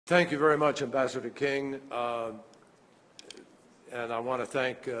Thank you very much, Ambassador King. And I want to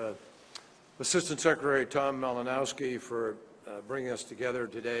thank Assistant Secretary Tom Malinowski for bringing us together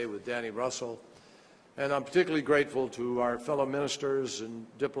today with Danny Russell. And I'm particularly grateful to our fellow ministers and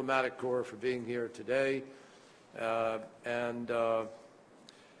diplomatic corps for being here today. And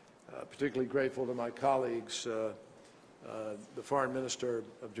particularly grateful to my colleagues, the Foreign Minister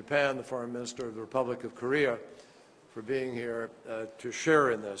of Japan, the Foreign Minister of the Republic of Korea, for being here to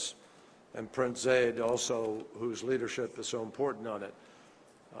share in this, and Prince Zaid also, whose leadership is so important on it.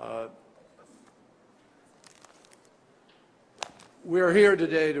 We're here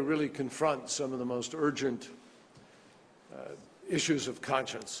today to really confront some of the most urgent issues of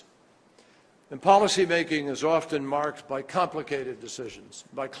conscience. And policymaking is often marked by complicated decisions,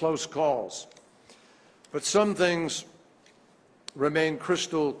 by close calls. But some things remain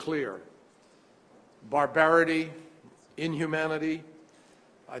crystal clear. Barbarity, inhumanity,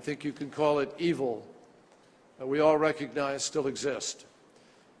 I think you can call it evil, we all recognize still exist.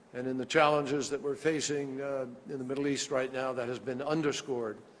 And in the challenges that we're facing in the Middle East right now, that has been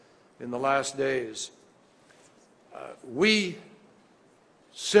underscored in the last days. We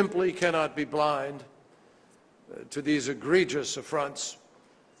simply cannot be blind to these egregious affronts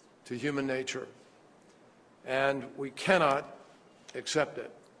to human nature. And we cannot accept it.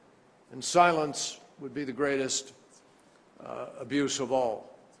 And silence would be the greatest abuse of all.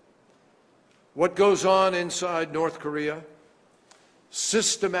 What goes on inside North Korea,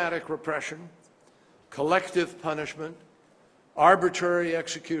 systematic repression, collective punishment, arbitrary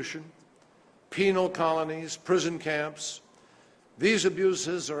execution, penal colonies, prison camps, these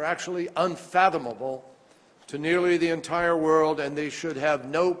abuses are actually unfathomable to nearly the entire world, and they should have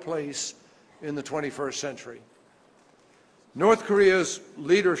no place in the 21st century. North Korea's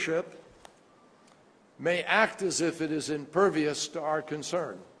leadership may act as if it is impervious to our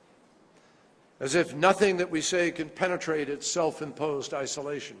concern, as if nothing that we say can penetrate its self-imposed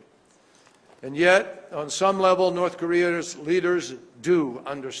isolation. And yet, on some level, North Korea's leaders do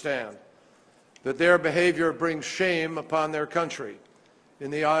understand that their behavior brings shame upon their country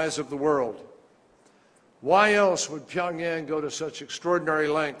in the eyes of the world. Why else would Pyongyang go to such extraordinary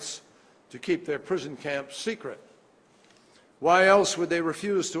lengths to keep their prison camps secret? Why else would they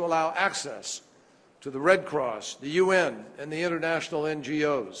refuse to allow access to the Red Cross, the UN, and the international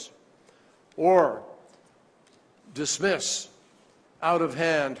NGOs, or dismiss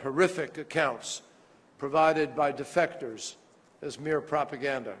out-of-hand horrific accounts provided by defectors as mere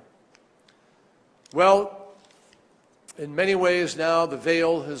propaganda? Well, in many ways now the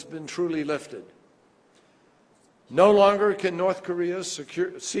veil has been truly lifted. No longer can North Korea's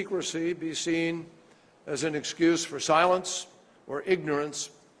secrecy be seen as an excuse for silence or ignorance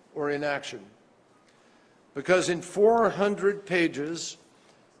or inaction. Because in 400 pages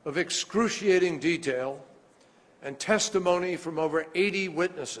of excruciating detail and testimony from over 80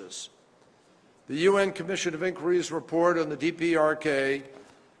 witnesses, the UN Commission of Inquiry's report on the DPRK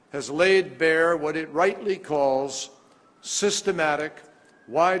has laid bare what it rightly calls systematic,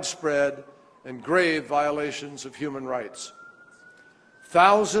 widespread, and grave violations of human rights.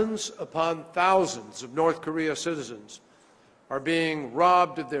 Thousands upon thousands of North Korea citizens are being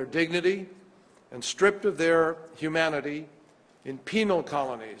robbed of their dignity and stripped of their humanity in penal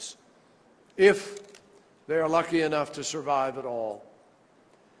colonies, if they are lucky enough to survive at all.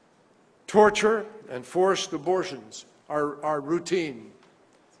 Torture and forced abortions are routine,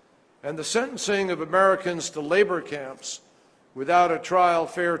 and the sentencing of Americans to labor camps without a trial,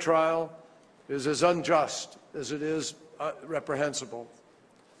 fair trial, is as unjust as it is reprehensible.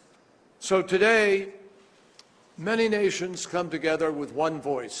 So today, many nations come together with one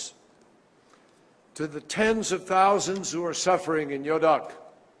voice. To the tens of thousands who are suffering in Yodok,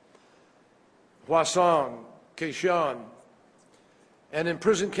 Hwasong, Kaesyeon, and in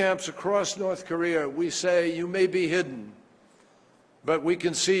prison camps across North Korea, we say, you may be hidden, but we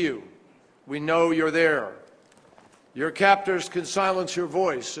can see you. We know you're there. Your captors can silence your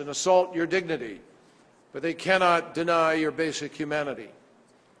voice and assault your dignity, but they cannot deny your basic humanity.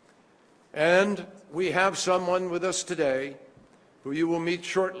 And we have someone with us today who you will meet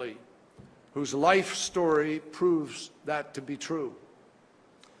shortly, whose life story proves that to be true.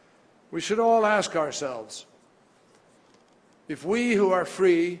 We should all ask ourselves, if we who are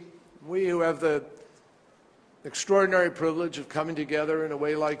free, we who have the extraordinary privilege of coming together in a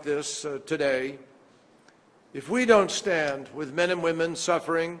way like this today, if we don't stand with men and women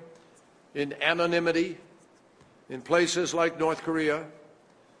suffering in anonymity in places like North Korea,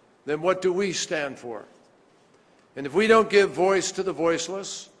 then what do we stand for? And if we don't give voice to the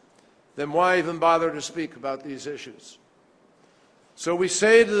voiceless, then why even bother to speak about these issues? So we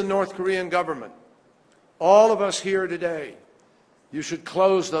say to the North Korean government, all of us here today, you should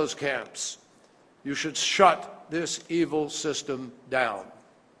close those camps. You should shut this evil system down.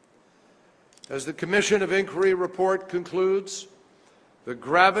 As the Commission of Inquiry report concludes, the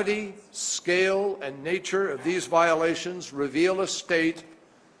gravity, scale, and nature of these violations reveal a state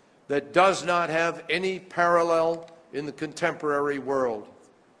that does not have any parallel in the contemporary world.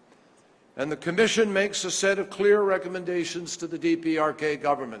 And the Commission makes a set of clear recommendations to the DPRK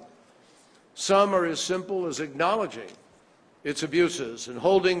government. Some are as simple as acknowledging its abuses and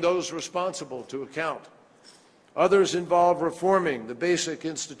holding those responsible to account. Others involve reforming the basic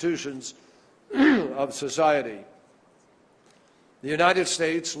institutions of society. The United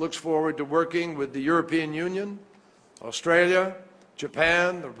States looks forward to working with the European Union, Australia,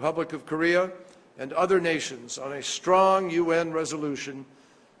 Japan, the Republic of Korea, and other nations on a strong UN resolution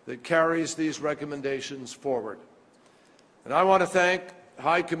that carries these recommendations forward. And I want to thank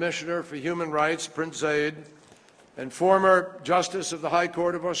High Commissioner for Human Rights, Prince Zaid, and former Justice of the High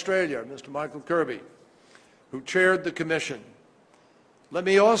Court of Australia, Mr. Michael Kerry, who chaired the Commission. Let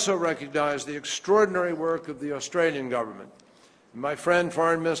me also recognize the extraordinary work of the Australian government, and my friend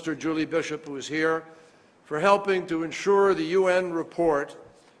Foreign Minister Julie Bishop, who is here, for helping to ensure the UN report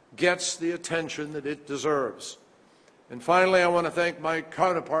gets the attention that it deserves. And finally, I want to thank my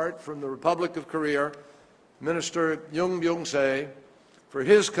counterpart from the Republic of Korea, Minister Yoon Byung-se, for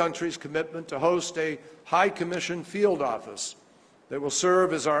his country's commitment to host a High Commission field office that will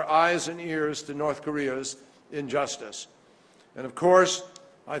serve as our eyes and ears to North Korea's injustice. And of course,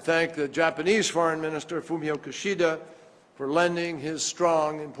 I thank the Japanese Foreign Minister, Fumio Kishida, for lending his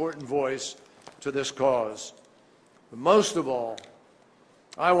strong, important voice to this cause. But most of all,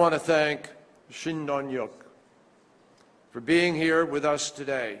 I want to thank Shin Dong-yuk for being here with us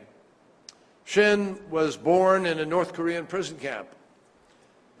today. Shin was born in a North Korean prison camp.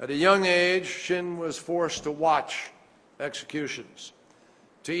 At a young age, Shin was forced to watch executions,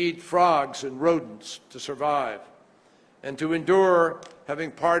 to eat frogs and rodents to survive, and to endure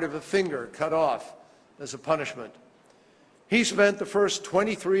having part of a finger cut off as a punishment. He spent the first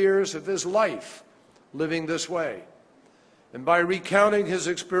 23 years of his life living this way. And by recounting his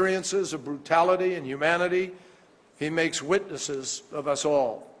experiences of brutality and humanity, he makes witnesses of us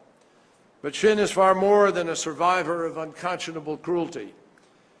all. But Shin is far more than a survivor of unconscionable cruelty.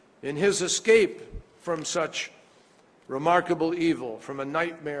 In his escape from such remarkable evil, from a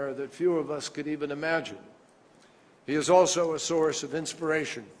nightmare that few of us could even imagine, he is also a source of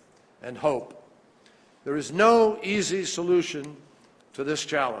inspiration and hope. There is no easy solution to this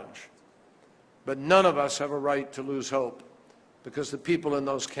challenge, but none of us have a right to lose hope because the people in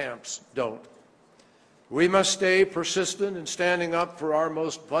those camps don't. We must stay persistent in standing up for our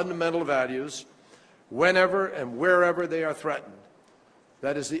most fundamental values whenever and wherever they are threatened.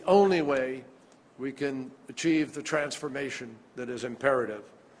 That is the only way we can achieve the transformation that is imperative.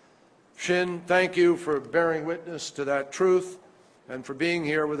 Shin, thank you for bearing witness to that truth and for being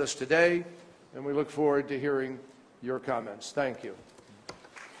here with us today, and we look forward to hearing your comments. Thank you.